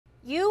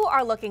You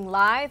are looking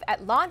live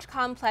at Launch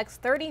Complex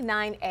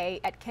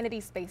 39A at Kennedy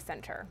Space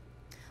Center.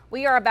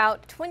 We are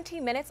about 20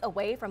 minutes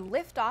away from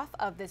liftoff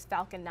of this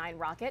Falcon 9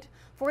 rocket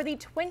for the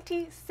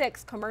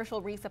 26th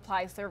commercial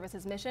resupply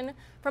services mission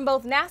from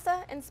both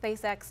NASA and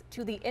SpaceX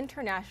to the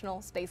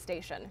International Space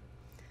Station.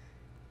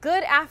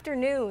 Good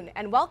afternoon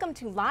and welcome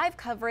to live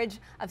coverage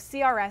of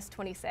CRS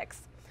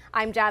 26.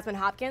 I'm Jasmine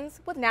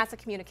Hopkins with NASA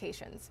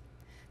Communications.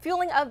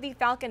 Fueling of the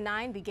Falcon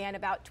 9 began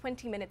about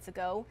 20 minutes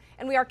ago,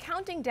 and we are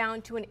counting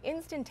down to an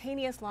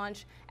instantaneous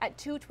launch at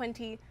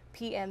 2:20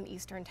 p.m.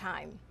 Eastern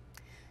Time.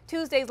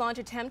 Tuesday's launch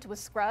attempt was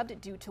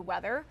scrubbed due to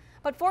weather,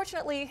 but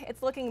fortunately,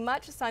 it's looking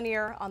much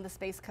sunnier on the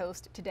Space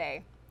Coast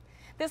today.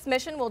 This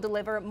mission will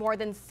deliver more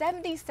than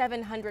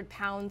 7,700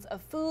 pounds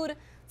of food,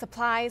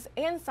 supplies,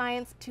 and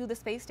science to the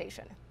space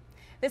station.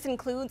 This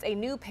includes a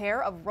new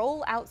pair of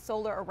roll-out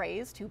solar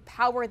arrays to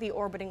power the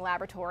orbiting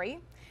laboratory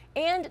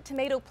and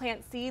tomato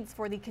plant seeds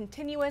for the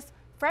continuous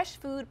fresh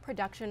food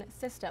production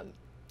system.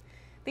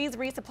 These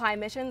resupply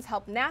missions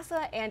help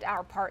NASA and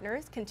our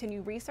partners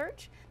continue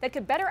research that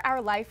could better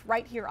our life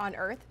right here on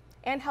Earth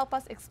and help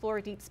us explore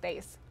deep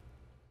space.